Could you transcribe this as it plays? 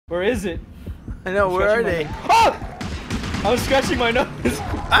Where is it? I know, where are they? Oh! I was scratching my nose.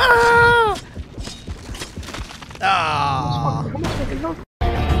 Ah! Ah!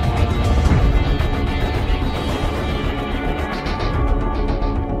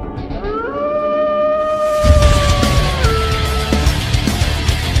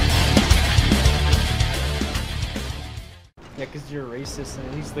 Yeah, because you're racist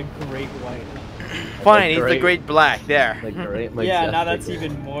and he's the great white. Fine, he's the great black. There. Like great Yeah, now majestic. that's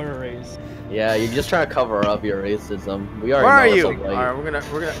even more race. Yeah, you're just trying to cover up your racism. We Where already are know you? it's a white. Alright,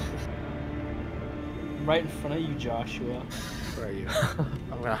 we're gonna. Right in front of you, Joshua. Where are you?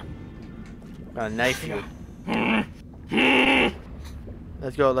 I'm gonna knife you.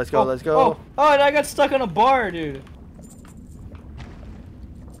 Let's go. Let's go. Let's go. Oh, and I got stuck on a bar, dude.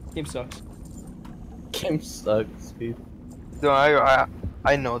 Game sucks. Game sucks, dude. No,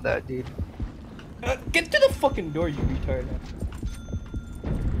 I know that, dude. Get to the fucking door, you retard.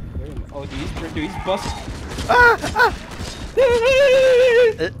 Oh, dude, he's busted.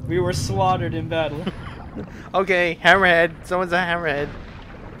 We were slaughtered in battle. Okay, hammerhead. Someone's a hammerhead.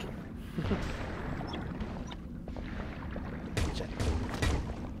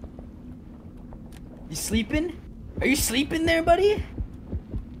 You sleeping? Are you sleeping there, buddy?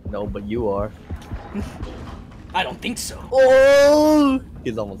 No, but you are. I don't think so. Oh!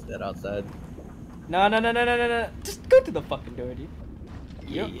 He's almost dead outside. No. Just go to the fucking door, dude.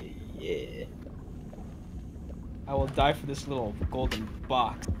 Yeah, Yep. yeah. I will die for this little golden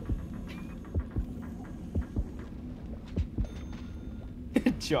box.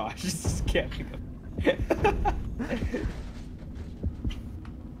 Josh, this is camping up.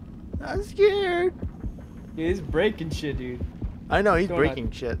 I'm scared. Dude, he's breaking shit, dude. I know he's Don't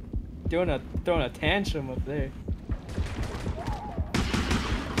breaking shit. Throwing a tantrum up there.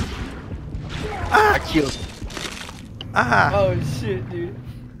 I killed. Ah. Oh shit, dude.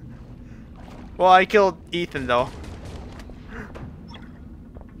 Well, I killed Ethan though.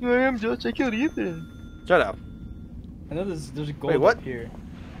 Here I am, Josh. I killed Ethan. Shut up. I know there's gold what? up here.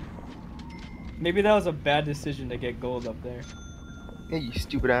 Maybe that was a bad decision to get gold up there. Yeah, you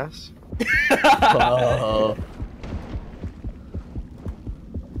stupid ass. Oh.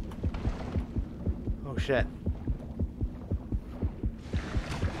 Oh shit.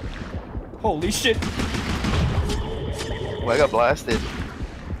 Holy shit! Well, I got blasted.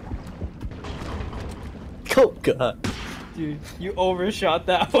 Oh god. Dude, you overshot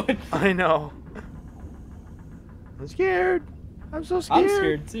that one. I know. I'm scared. I'm so scared. I'm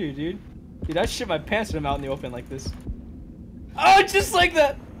scared too, dude. Dude, I shit my pants when I'm out in the open like this. Oh, just like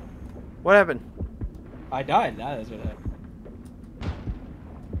that! What happened? I died. That is what happened.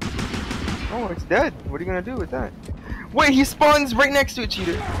 Oh, it's dead. What are you gonna do with that? Wait, he spawns right next to a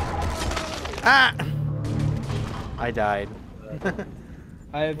cheater. Ah! I died.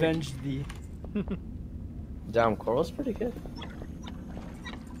 I avenged thee. Damn, Coral's pretty good.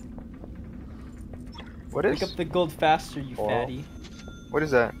 What Pick is? up the gold faster, you Coral? fatty. What is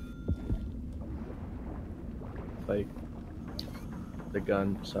that? Like the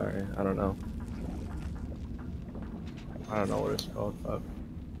gun. Sorry, I don't know. I don't know what it's called. Fuck.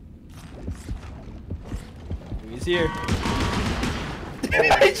 He's here.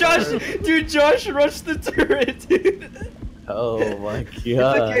 Hey, Josh! Dude, Josh rushed the turret, dude. Oh my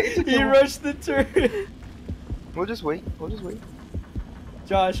god. It's okay. He rushed the turret. We'll just wait. We'll just wait.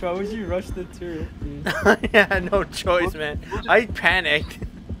 Josh, why would you rush the turret, dude? I had no choice, man. I panicked.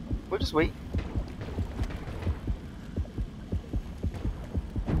 We'll just wait.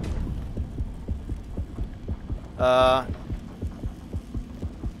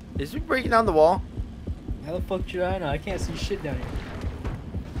 Is he breaking down the wall? How the fuck should I know? I can't see shit down here.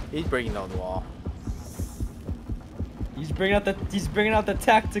 He's breaking down the wall. He's bringing out the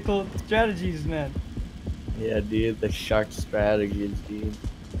tactical strategies, man. Yeah, dude, the shark strategies, dude.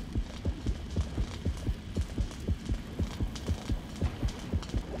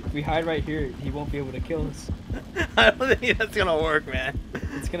 If we hide right here, he won't be able to kill us. I don't think that's gonna work, man.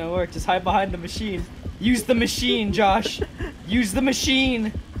 It's gonna work. Just hide behind the machine. Use the machine, Josh. Use the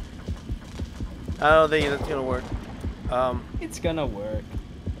machine. I don't think that's gonna work. It's gonna work.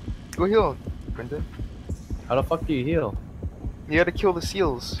 Go heal, Brendan. How the fuck do you heal? You gotta kill the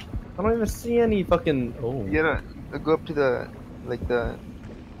seals. I don't even see any fucking. Oh. You gotta go up to the, like the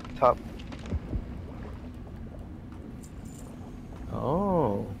top.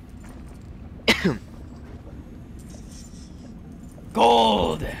 Oh.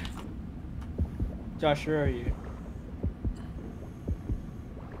 Gold. Josh, where are you?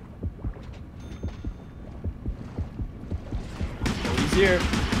 Oh, he's here.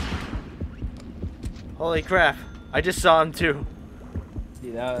 Holy crap. I just saw him too. See,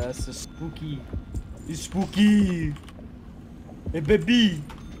 that's the spooky. It's spooky. Hey, baby.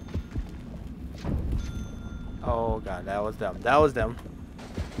 Oh god, that was them. That was them.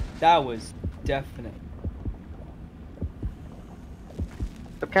 That was definite.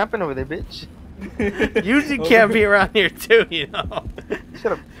 Stop camping over there, bitch. Usually can't be around here too, you know.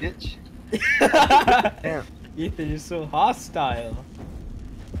 Shut up, bitch. Damn. Ethan, you're so hostile.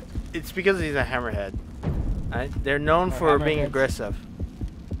 It's because he's a hammerhead. They're known for being hammerheads. aggressive.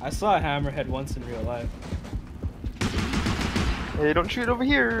 I saw a hammerhead once in real life. Hey, don't shoot over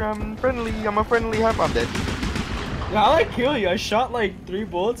here. I'm friendly. I'm a friendly ham. I'm dead. Yeah, I like kill you. I shot like 3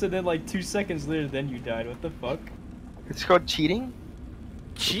 bullets and then like 2 seconds later, then you died. What the fuck? It's called cheating.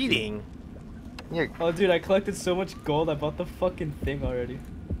 Cheating? Yeah. Oh, dude, I collected so much gold. I bought the fucking thing already.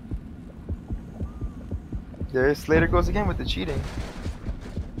 There, Slater goes again with the cheating.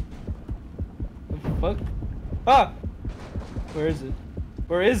 The fuck? Ah! Where is it?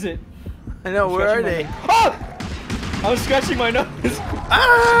 Where is it? I know, I'm where are scratching my they? nose. Ah! I was scratching my nose.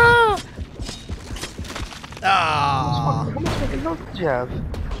 Ah! How Ah! much fucking health did you have?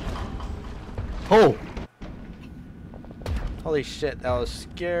 Oh! Holy shit, that was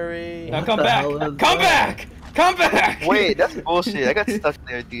scary. Now What come the back! hell is Come that? back! Come back! Wait, that's bullshit. I got stuck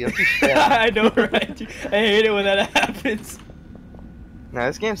there, dude. I'm too fat. I know, right? I hate it when that happens. Nah,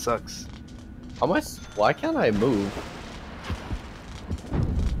 this game sucks. Why can't I move?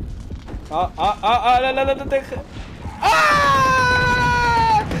 Ah!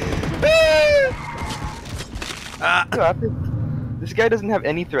 Ah! What happened? This guy doesn't have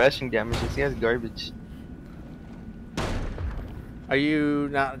any thrashing damages. He has garbage. Are you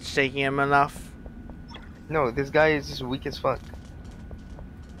not shaking him enough? No, this guy is just weak as fuck.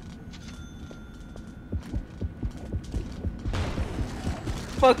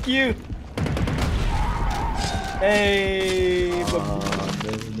 Fuck you! Hey! No.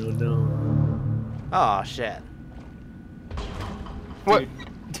 Oh shit. What?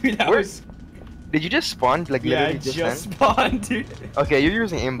 Dude, that Where- was. Did you just spawn like Yeah, I literally just just then? spawned, dude. Okay, you're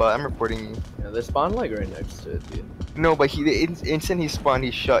using aimbot. I'm reporting you. Yeah, they spawn like right next to it, dude. No, but instant he spawned,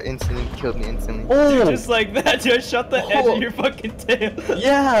 he shot instantly, killed me instantly. Dude, Oh! just like that, just shut the edge Oh. of your fucking tail.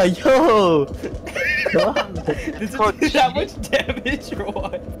 Yeah, yo! God. Does it called do that cheating. much damage or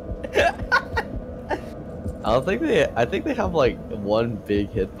what? I think they have like one big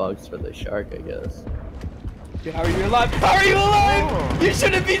hitbox for the shark, I guess. Dude, how are you alive? How are you alive? Oh. You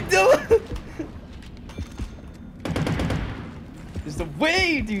shouldn't be doing. There's the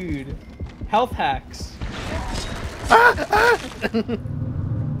way, dude. Health hacks.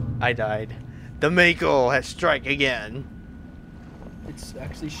 I died. The Mako has strike again. It's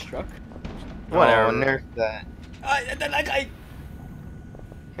actually struck. Whatever. Oh, nerf that. I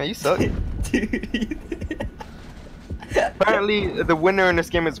Yeah, you suck. dude. Apparently, the winner in this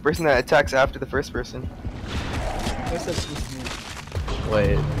game is the person that attacks after the first person. What's that supposed to mean?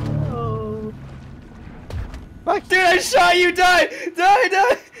 Wait. Fuck. Dude, I shot you! Die! Die!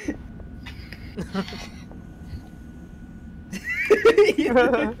 Die!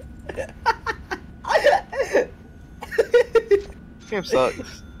 This game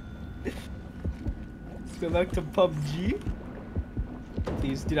sucks. Let's go back to PUBG.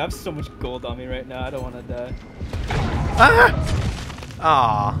 Please, dude, I have so much gold on me right now. I don't want to die. Ah!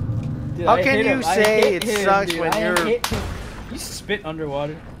 Aw. Dude, How I can hate you him. I say hate it him, sucks dude. when I you're- hate him. You spit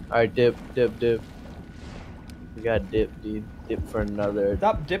underwater. Alright, dip. We got dip, dude. Dip for another.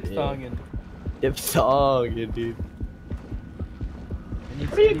 Stop dip Yeah. thonging. Dip song, yeah, dude. I need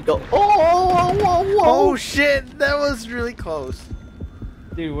Where you to- go? Oh! Oh shit, that was really close.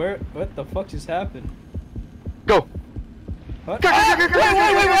 Dude, what the fuck just happened? Go! What? Go, go, Ah! go, go, Wait, go,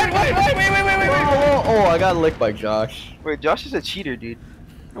 wait, go, wait, go, wait, go, wait, wait, wait, wait, wait, wait. Oh, I got licked by Josh. Wait, Josh is a cheater, dude.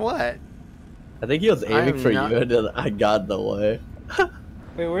 What? I think he was I aiming am for not- you and then I got in the way.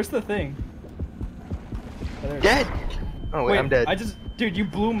 Wait, where's the thing? Oh, there it is. Dead! Oh, wait, I'm dead. Dude, you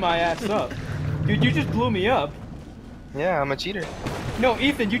blew my ass up. Dude, you just blew me up. Yeah, I'm a cheater. No,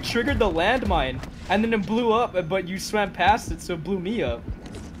 Ethan, you triggered the landmine, and then it blew up, but you swam past it, so it blew me up.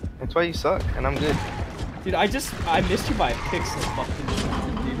 That's why you suck, and I'm good. Dude, I missed you by a pixel, fucking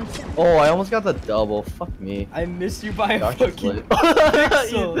dude. Oh, I almost got the double. Fuck me. I missed you by a Josh is fucking lit.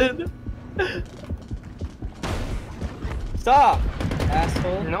 pixel. Ethan. Stop,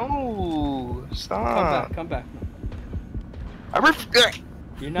 asshole. No! Stop! Come back.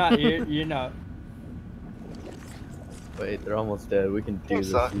 You're not. You're not. Wait, they're almost dead. We can do That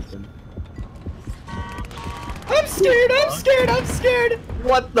this, sucks. Ethan. I'm scared.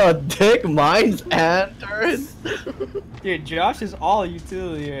 What the dick? Mines and turrets? Dude, Josh is all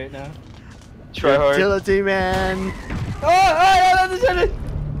utility right now. Try hard. Utility man. Oh, this is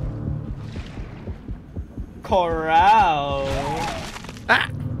Corral. Ah!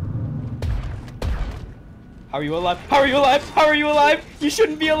 How are you alive? How are you alive? How are you alive? You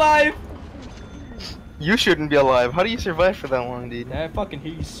shouldn't be alive. You shouldn't be alive. How do you survive for that long, dude? I fucking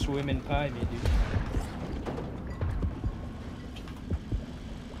hear you swimming by me, dude.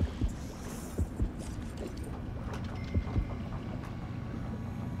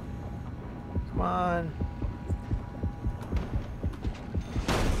 Come on.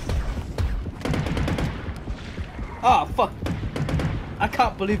 Ah, fuck. I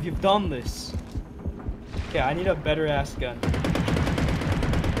can't believe you've done this. Yeah, I need a better ass gun.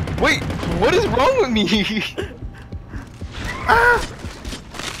 Wait, what is wrong with me? Ah!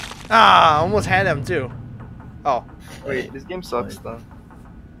 Ah, almost had him too. Oh. Wait, this game sucks though.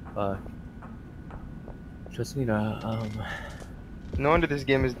 Fuck. Just need a No wonder this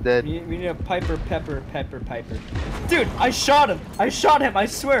game is dead. We need a Piper. Dude, I shot him. I shot him, I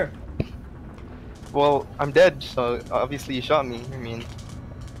swear. Well, I'm dead, so obviously you shot me. I mean,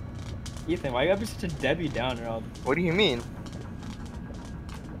 Ethan, why you gotta be such a Debbie Downer? what do you mean?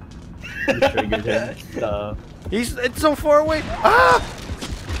 you triggered him. It's so far away. Ah!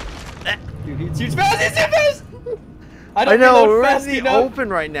 Dude, he's too fast. He's too fast. I I don't know, reload we're in fast the enough. open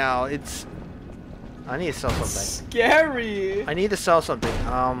right now. I need to sell something. Scary. I need to sell something.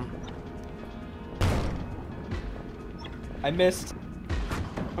 I missed.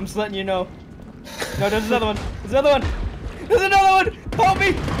 I'm just letting you know. No, there's another one. There's another one. There's another one. Help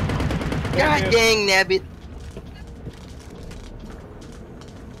me. God dang, nabbit.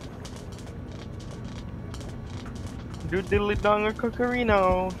 Do diddly dong or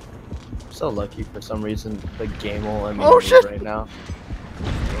cocorino. So lucky for some reason the game will let me Oh, move shit. right now.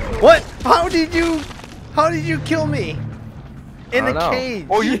 What? How did you kill me? In I the don't know. cage.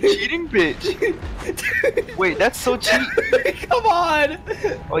 Oh, you cheating bitch. Wait, that's so cheap. Come on.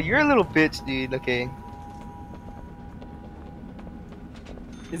 Oh, you're a little bitch, dude. Okay.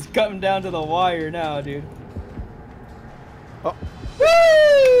 It's cutting down to the wire now, dude. Oh.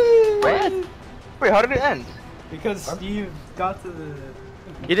 Woo! Wait, how did it end? Because Steve got to the...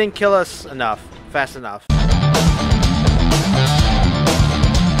 You didn't kill us fast enough.